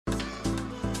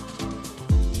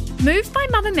Move by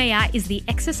Mamamia is the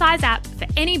exercise app for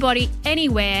anybody,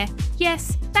 anywhere.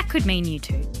 Yes, that could mean you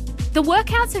too. The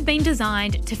workouts have been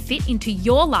designed to fit into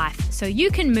your life so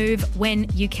you can move when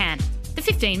you can. The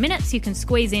 15 minutes you can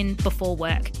squeeze in before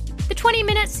work. The 20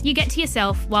 minutes you get to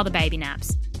yourself while the baby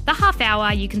naps. The half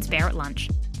hour you can spare at lunch.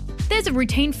 There's a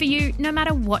routine for you no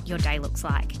matter what your day looks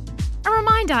like. A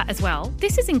reminder as well,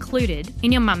 this is included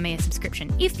in your Mamamia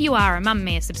subscription. If you are a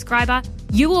Mamamia subscriber,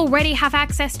 you already have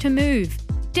access to Move.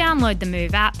 Download the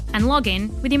Move app and log in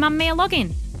with your Mamamia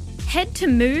login. Head to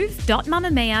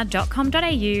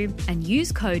move.mamamia.com.au and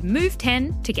use code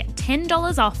MOVE10 to get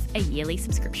 $10 off a yearly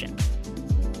subscription.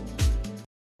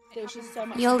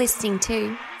 You're listening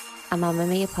to a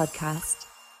Mamamia podcast.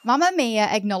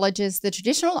 Mamamia acknowledges the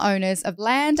traditional owners of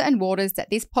land and waters that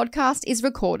this podcast is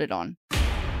recorded on.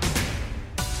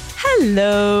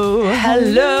 Hello.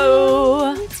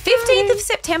 It's 15th of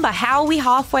September. How are we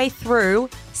halfway through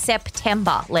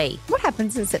September, Lee? What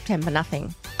happens in September?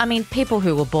 Nothing. I mean, people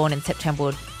who were born in September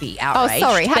would be outraged. Oh,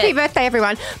 sorry. Happy birthday,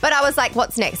 everyone. But I was like,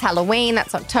 what's next? Halloween?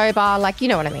 That's October. Like, you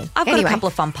know what I mean. I've got a couple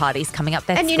of fun parties coming up.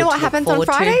 And you know what happens on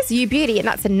Fridays? You Beauty, and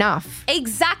that's enough.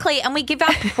 Exactly. And we give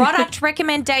out product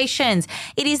recommendations.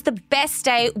 It is the best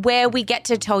day where we get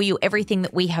to tell you everything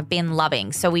that we have been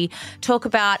loving. So we talk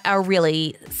about a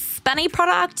really spunny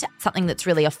product, something that's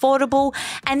really affordable,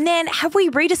 and then have we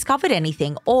rediscovered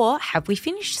anything or have we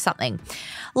finished something?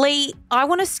 Lee, I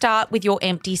want to start with your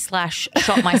empty /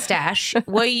 shop my stash.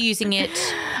 Were you using it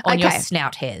on your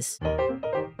snout hairs?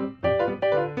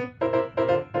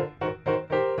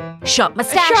 Shop my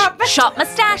stash, shop my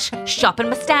stash, shopping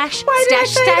my stash,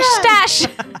 stash.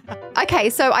 Okay,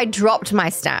 so I dropped my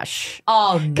stash.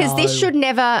 Oh, no. Because this should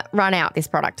never run out, this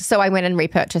product. So I went and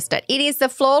repurchased it. It is the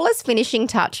Flawless Finishing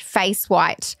Touch Face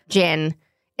White Gen.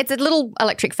 It's a little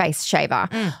electric face shaver.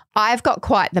 I've got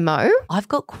quite the mo. I've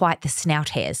got quite the snout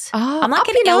hairs. Oh, I'm like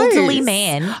an your nose. elderly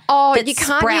man. Oh, that you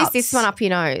can't sprouts. use this one up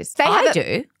your nose. I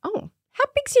do. Oh, how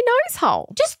big's your nose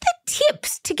hole? Just the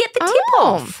tips to get the tip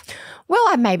off.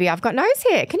 Well, maybe I've got nose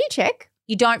hair. Can you check?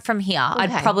 You don't from here. Okay.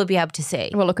 I'd probably be able to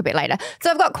see. We'll look a bit later. So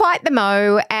I've got quite the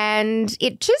mo and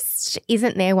it just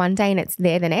isn't there one day and it's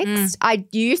there the next. I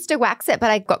used to wax it, but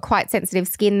I got quite sensitive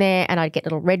skin there and I'd get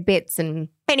little red bits. And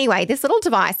anyway, this little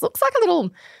device looks like a little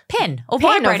pen or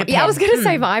vibrator pen. Yeah, I was going to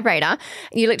say vibrator.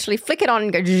 You literally flick it on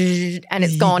and go and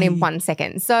it's gone in 1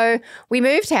 second. So we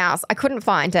moved house. I couldn't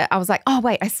find it. I was like, oh,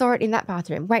 wait, I saw it in that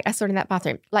bathroom. Wait, I saw it in that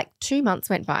bathroom. Like 2 months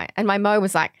went by and my mo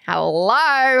was like,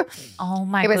 hello. Oh,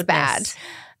 my goodness. It was goodness. bad.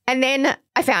 And then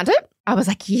I found it. I was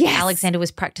like, yes. Alexander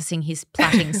was practicing his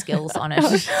plaiting skills on it.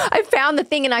 I found the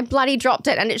thing and I bloody dropped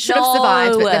it and it should have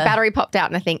survived, but the battery popped out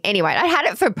and the thing. Anyway, I had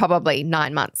it for probably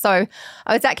 9 months. So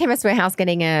I was at Chemist Warehouse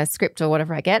getting a script or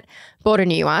whatever I get, bought a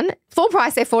new one. Full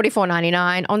price, they're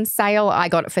 $44.99. On sale, I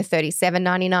got it for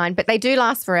 $37.99, but they do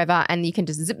last forever and you can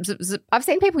just zip, zip, zip. I've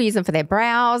seen people use them for their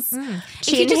brows, chin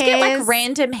If you just hairs. get like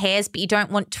random hairs but you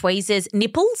don't want tweezers,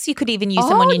 nipples, you could even use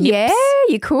them on your nips.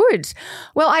 Yeah, you could.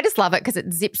 Well, I just love it because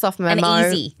it zips off my And mo.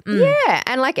 easy. Yeah.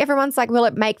 And like everyone's like, will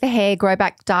it make the hair grow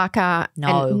back darker?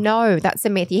 No. And no, that's a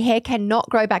myth. Your hair cannot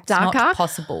grow back darker Not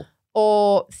possible.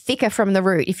 or thicker from the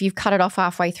root if you've cut it off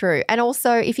halfway through. And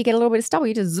also if you get a little bit of stubble,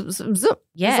 you just zip, zip, zip.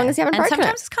 Yeah. As long as you haven't and broken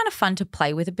sometimes it. it's kind of fun to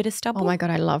play with a bit of stubble. Oh my God,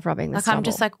 I love rubbing the Like stubble. I'm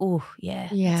just like, oh, yeah,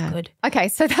 that's good. Okay,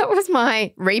 so that was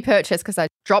my repurchase because I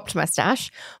dropped my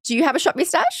stash. Do you have a shop your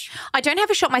stash? I don't have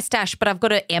a shop my stash, but I've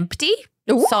got an empty.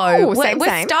 Ooh, So we're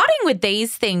same. starting with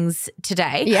these things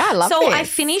today. Yeah, I love So this. I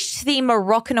finished the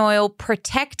Moroccan Oil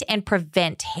Protect and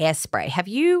Prevent Hairspray. Have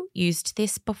you used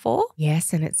this before?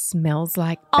 Yes, and it smells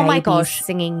like Oh my babies gosh.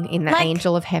 singing in the Like,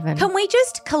 angel of heaven. Can we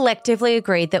just collectively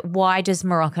agree that why does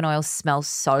Moroccan oil smell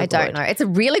so good? I don't know. It's a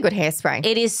really good hairspray.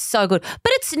 It is so good.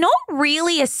 But it's not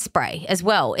really a spray as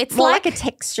well. It's More like like a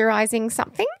texturizing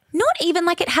something. not even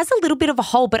like it has a little bit of a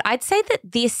hole, but I'd say that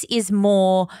this is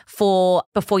more for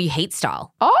before you heat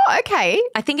style. Oh, okay.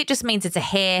 I think it just means it's a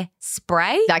hair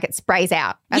spray. Like it sprays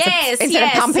out Yes. instead of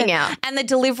pumping out. And the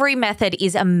delivery method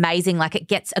is amazing. Like it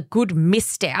gets a good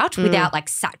mist out without like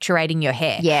saturating your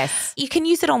hair. Yes. You can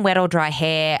use it on wet or dry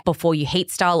hair before you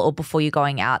heat style or before you're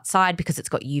going outside because it's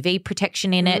got UV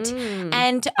protection in it.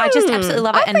 And I just absolutely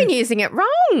love it. I've been using it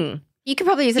wrong. You could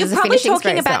probably use it You're as a probably finishing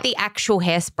spray talking as well. about the actual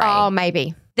hairspray. Oh,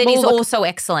 maybe. That is Well, look, also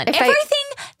excellent. if they- Everything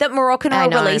that Moroccan I Oil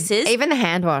know. releases Even the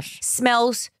hand wash.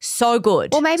 smells so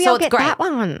good. Well, maybe so I'll it's get great. that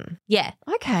one. Yeah.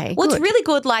 Okay, Well, good. it's really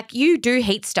good. Like you do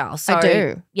heat style. So I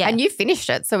do. Yeah. And you finished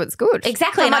it, so it's good.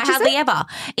 Exactly, How and I much is hardly it? ever.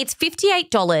 It's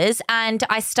 $58 and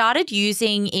I started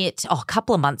using it a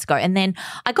couple of months ago and then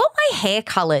I got my hair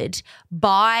coloured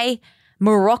by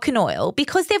Moroccan Oil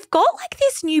because they've got like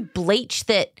this new bleach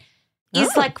that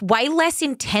is like way less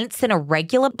intense than a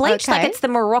regular bleach. Okay. Like it's the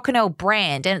Moroccanoil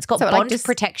brand and it's got So it, bond like, just-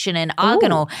 protection and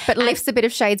arganol. But lifts a bit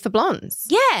of shades for blondes.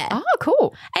 Yeah. Oh,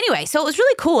 cool. Anyway, so it was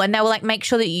really cool. And they were like, make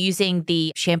sure that you're using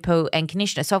the shampoo and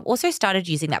conditioner. So I've also started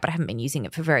using that, but I haven't been using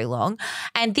it for very long.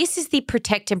 And this is the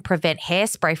Protect and Prevent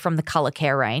hairspray from the Color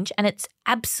Care range. And it's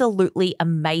absolutely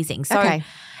amazing. So Okay.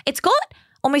 it's got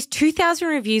almost 2,000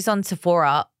 reviews on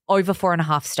Sephora, over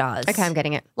 4.5 stars. Okay, I'm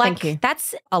getting it. Like, Thank you.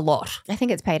 that's a lot. I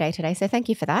think it's payday today, so thank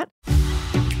you for that.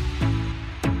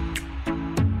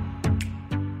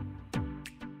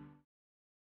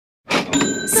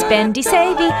 Spendy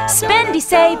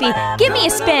savey, give me a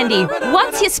spendy.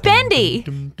 What's your spendy?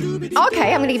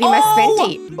 Okay, I'm going to give you my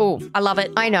spendy. Oh, I love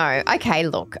it. I know. Okay,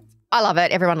 look. I love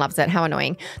it. Everyone loves it. How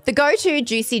annoying. The go-to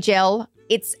Juicy Gel,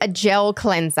 it's a gel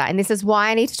cleanser. And this is why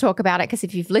I need to talk about it, because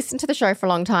if you've listened to the show for a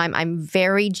long time, I'm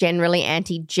very generally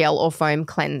anti-gel or foam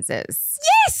cleansers.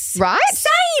 Yes. Right?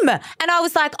 Same. And I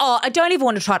was like, oh, I don't even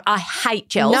want to try it. I hate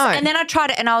gels. No. And then I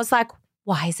tried it and I was like,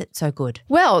 why is it so good?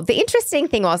 Well, the interesting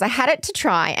thing was I had it to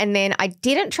try and then I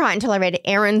didn't try it until I read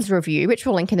Erin's review, which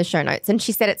we'll link in the show notes. And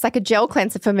she said it's like a gel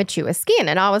cleanser for mature skin.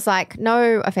 And I was like,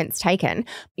 no offense taken.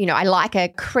 You know, I like a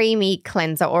creamy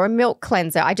cleanser or a milk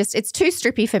cleanser. It's too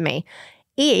strippy for me.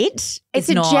 It's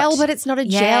a not. gel, but it's not a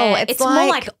gel. Yeah, it's more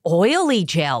like oily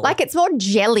gel. Like it's more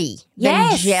jelly than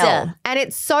Yes. gel. And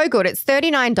it's so good. It's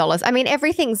 $39. I mean,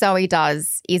 everything Zoe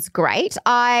does is great.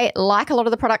 I like a lot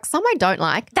of the products. Some I don't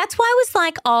like. That's why I was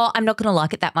like, oh, I'm not going to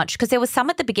like it that much, because there was some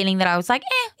at the beginning that I was like,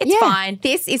 it's fine.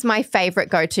 This is my favorite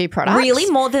go-to product. Really?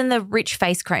 More than the Rich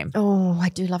face cream? Oh, I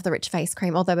do love the Rich face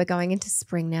cream, although we're going into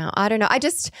spring now. I don't know. I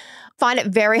just find it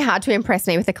very hard to impress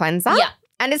me with a cleanser. Yeah.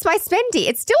 And it's my spendy.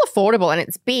 It's still affordable and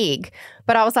it's big,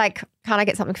 but I was like, can't I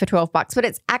get something for $12? But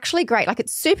it's actually great. Like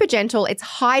it's super gentle. It's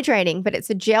hydrating, but it's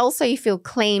a gel so you feel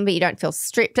clean, but you don't feel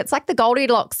stripped. It's like the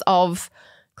Goldilocks of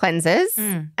cleansers.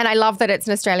 And I love that it's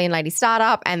an Australian lady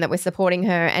startup and that we're supporting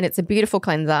her, and it's a beautiful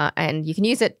cleanser and you can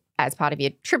use it as part of your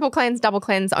triple cleanse, double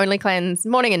cleanse, only cleanse,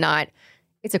 morning and night.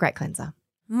 It's a great cleanser.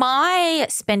 My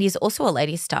spendy is also a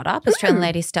ladies startup, Australian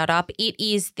ladies startup. It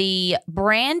is the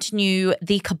brand new,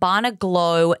 the Cabana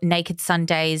Glow Naked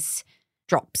Sundays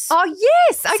drops. Oh,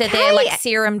 yes. Okay. So they're like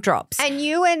serum drops. And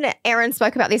you and Erin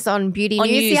spoke about this on Beauty On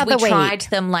News the other we week. tried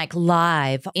them like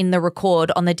live in the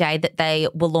record on the day that they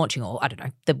were launching, or I don't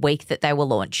know, the week that they were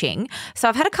launching. So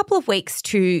I've had a couple of weeks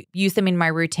to use them in my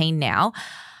routine now.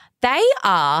 They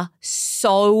are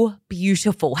so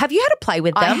beautiful. Have you had a play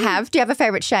with them? I have. Do you have a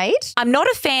favourite shade? I'm not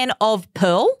a fan of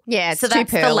pearl. Yeah, it's so too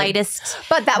that's the pearly. latest.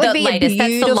 But that would the be latest. a That's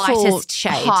beautiful the lightest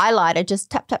shade. highlighter.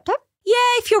 Just tap, tap, tap. Yeah,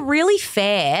 if you're really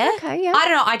fair. Okay, yeah. I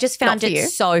don't know. I just found Not for it you.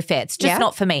 so fair. It's just Yeah.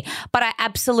 not for me. But I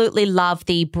absolutely love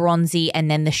the bronzy and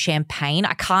then the champagne.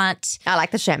 I can't. I like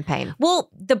the champagne.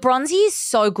 Well, the bronzy is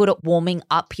so good at warming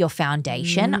up your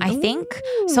foundation, I think.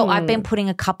 So I've been putting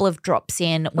a couple of drops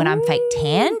in when I'm fake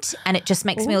tanned, and it just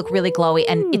makes me look really glowy,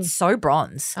 and it's so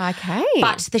bronze. Okay.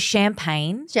 But the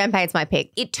champagne's my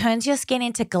pick. it turns your skin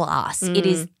into glass. It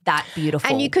is that beautiful.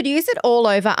 And you could use it all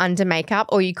over under makeup,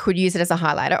 or you could use it as a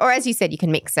highlighter, or as you said, you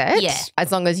can mix it. Yeah.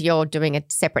 As long as you're doing a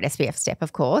separate SPF step,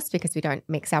 of course, because we don't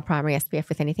mix our primary SPF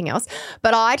with anything else.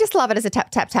 But I just love it as a tap,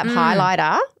 tap, tap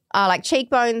highlighter. Like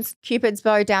cheekbones, Cupid's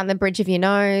bow down the bridge of your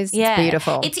nose. Yeah. It's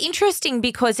beautiful. It's interesting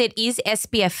because it is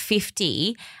SPF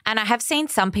 50, and I have seen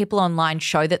some people online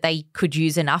show that they could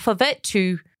use enough of it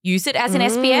to use it as an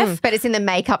SPF. But it's in the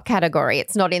makeup category.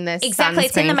 It's not in the Exactly.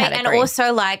 It's in the sunscreen and category.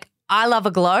 also like I love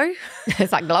a glow,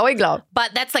 It's like glowy glow.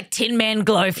 but that's like Tin Man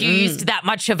glow if you used that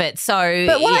much of it. So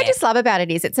But what I yeah. just love about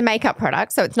it is it's a makeup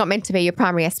product, so it's not meant to be your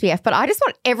primary SPF, but I just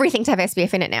want everything to have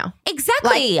SPF in it now.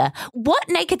 Exactly. What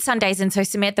Naked Sundays and so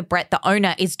Samantha Brett, the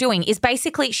owner, is doing is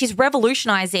basically she's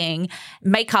revolutionizing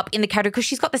makeup in the category because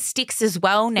she's got the sticks as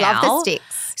well now. Love the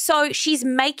sticks. So she's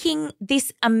making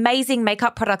this amazing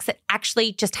makeup products that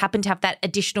actually just happen to have that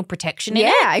additional protection in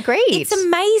it. Yeah, agreed. It's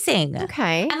amazing.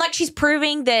 Okay. And like she's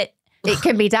proving that It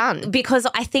can be done. because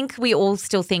I think we all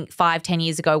still think 5-10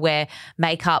 years ago where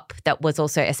makeup that was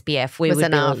also SPF we Was would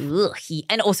enough. be like, ugh,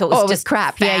 and also it was Oh, it was just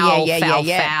crap. Yeah, foul, yeah, foul,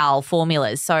 yeah. foul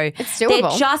formulas. So It's they're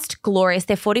doable. just glorious.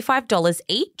 They're $45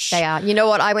 each. They are. You know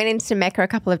what? I went into Mecca a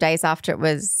couple of days after it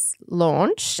was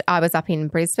launched. I was up in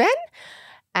Brisbane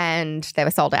and they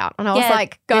were sold out. And I was Yeah,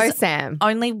 like, go, there's Sam.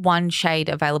 Only one shade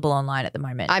available online at the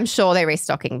moment. I'm sure they're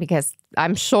restocking because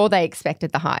I'm sure they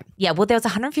expected the hype. yeah, well, there was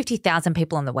 150,000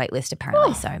 people on the wait list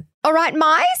apparently. So All right,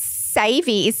 my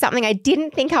Savvy is something I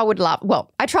didn't think I would love.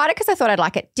 Well, I tried it because I thought I'd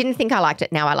like it. Didn't think I liked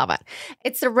it. Now I love it.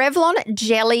 It's a Revlon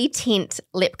Jelly Tint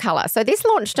lip colour. So this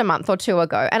launched a month or two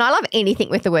ago, and I love anything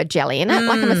with the word jelly in it,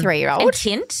 like I'm a 3-year-old. And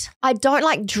tint? I don't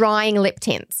like drying lip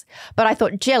tints, but I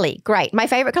thought jelly, great. My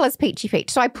favourite colour is Peachy Peach.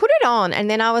 So I put it on, and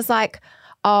then I was like,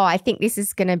 oh, I think this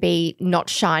is going to be not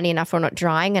shiny enough or not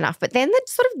drying enough. But then the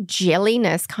sort of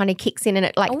jelliness kind of kicks in, and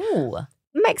it like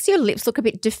makes your lips look a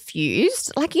bit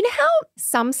diffused. Like, you know how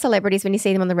some celebrities, when you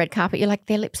see them on the red carpet, you're like,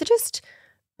 their lips are just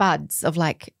buds of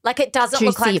like it doesn't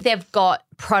look juicy. like they've got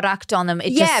product on them.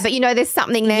 But you know, there's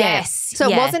something there. Yes. So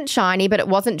it wasn't shiny, but it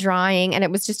wasn't drying, and it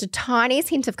was just a tiniest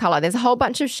hint of colour. There's a whole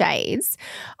bunch of shades.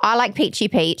 I like Peachy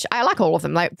Peach. I like all of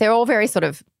them. Like, they're all very sort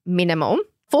of minimal.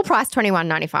 Full price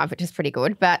 $21.95, which is pretty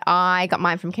good. But I got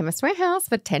mine from Chemist Warehouse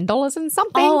for $10 and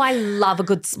something. Oh, I love a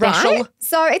good special. Right?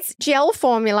 So it's gel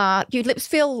formula. Your lips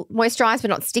feel moisturised but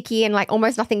not sticky, and like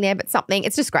almost nothing there but something.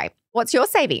 It's just great. What's your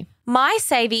savvy? My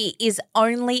savvy is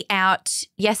only out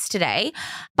yesterday,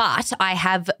 but I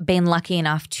have been lucky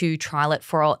enough to trial it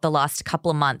for the last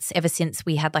couple of months, ever since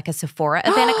we had like a Sephora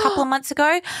event a couple of months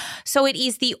ago. So it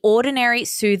is the Ordinary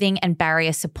Soothing and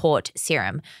Barrier Support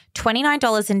Serum.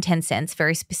 $29.10,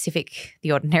 very specific,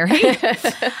 The Ordinary.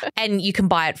 And you can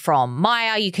buy it from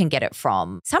Maya. You can get it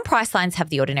from some price lines have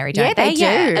The Ordinary, don't they?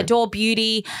 Yeah, they do. Adore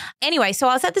Beauty. Anyway, so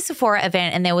I was at the Sephora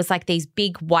event, and there was like these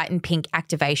big white and pink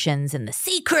activations and the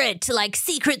secret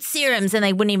serums, and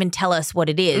they wouldn't even tell us what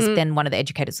it is. Then one of the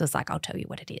educators was like, I'll tell you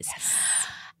what it is. Yes.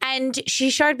 And she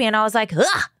showed me, and I was like,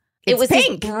 ugh. It was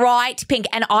pink. This bright pink,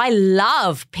 and I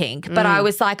love pink, but I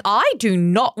was like, I do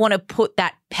not want to put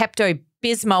that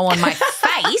Pepto-Bismol on my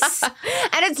face.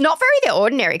 And it's not very The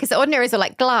Ordinary, because The Ordinaries are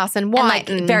like glass and white.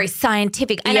 And like very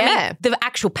scientific. And I mean, the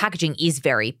actual packaging is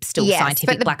very still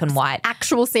scientific, black and white.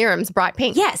 Actual serum's bright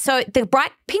pink. Yeah, so the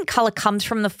bright pink colour comes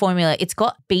from the formula. It's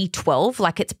got B12,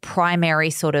 like its primary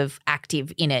sort of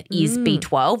active in it is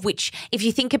B12, which if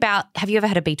you think about, have you ever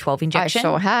had a B12 injection? I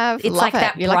sure have. It's Love like it.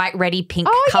 that You're bright, reddy pink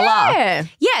colour. Yeah.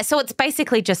 Yeah, so it's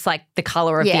basically just like the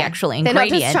colour of the actual ingredient.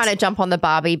 They're not just trying to jump on the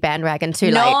Barbie bandwagon too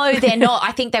late. No, they're not.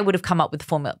 I think they would have come up with the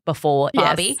formula before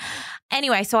Barbie. Yes.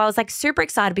 Anyway, so I was like super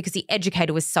excited because the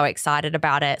educator was so excited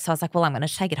about it. So I was like, well, I'm going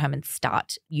to take it home and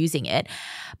start using it.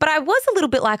 But I was a little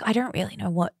bit like, I don't really know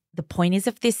what the point is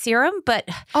of this serum. But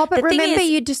remember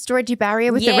you destroyed your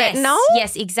barrier with the retinol?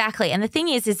 Yes, exactly. And the thing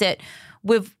is that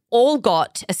we've all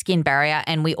got a skin barrier,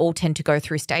 and we all tend to go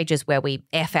through stages where we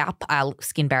F up our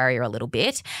skin barrier a little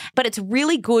bit. But it's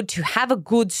really good to have a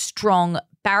good, strong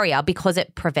barrier because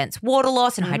it prevents water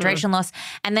loss and hydration loss,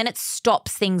 and then it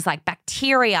stops things like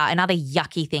bacteria and other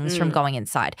yucky things from going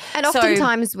inside. And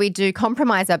oftentimes we do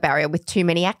compromise our barrier with too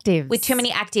many actives. With too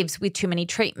many actives, with too many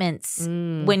treatments,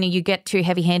 when you get too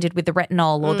heavy-handed with the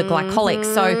retinol or the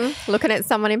glycolics. So looking at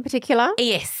someone in particular?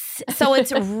 Yes. So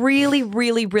it's really,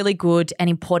 really, really good and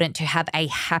important to have a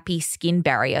happy skin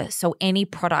barrier. So any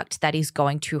product that is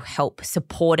going to help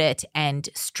support it and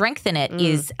strengthen it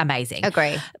is amazing.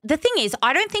 Agree. The thing is,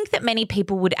 I don't think that many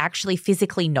people would actually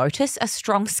physically notice a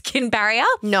strong skin barrier.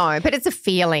 No, but it's a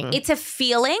feeling. It's a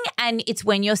feeling, and it's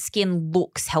when your skin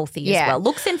looks healthy as well.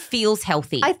 Looks and feels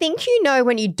healthy. I think you know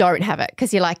when you don't have it,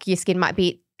 because you're like, your skin might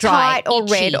be Dry, tight or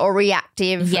itchy. red or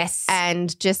reactive. Yes.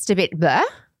 And just a bit bleh.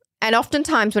 And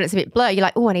oftentimes when it's a bit blur, you're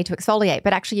like, oh, I need to exfoliate.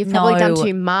 But actually you've probably done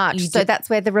too much. So that's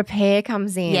where the repair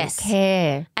comes in. Yes.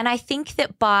 Care. And I think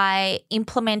that by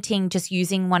implementing just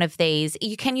using one of these,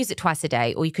 you can use it twice a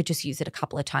day, or you could just use it a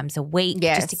couple of times a week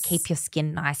just to keep your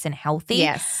skin nice and healthy.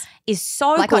 Yes. Is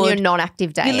so like good. On your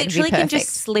non-active day. You literally can just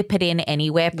slip it in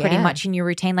anywhere pretty much in your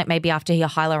routine, like maybe after your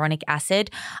hyaluronic acid.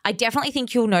 I definitely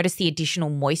think you'll notice the additional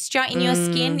moisture in your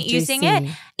skin using it.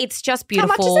 It's just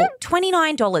beautiful. How much is it?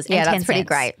 $29.10. Yeah, that's pretty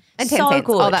great. And 10 so cents.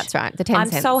 good. Oh, that's right. The 10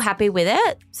 cents. I'm so happy with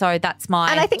it. So that's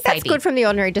my And I think that's savvy. good from The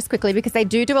Ordinary, just quickly, because they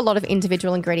do a lot of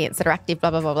individual ingredients that are active,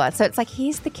 blah, blah, blah, blah. So it's like,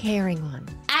 here's the caring one.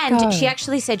 And she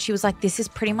actually said, she was like, this is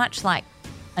pretty much like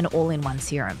an all-in-one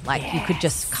serum. Like you could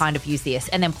just kind of use this,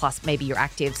 and then plus maybe your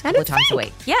actives a couple of times a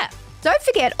week. Yeah. Don't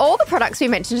forget, all the products we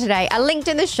mentioned today are linked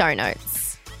in the show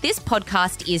notes. This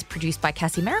podcast is produced by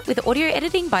Cassie Merritt with audio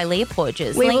editing by Leah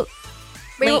Porges. We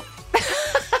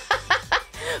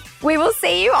will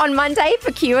see you on Monday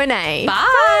for Q&A.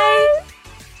 Bye.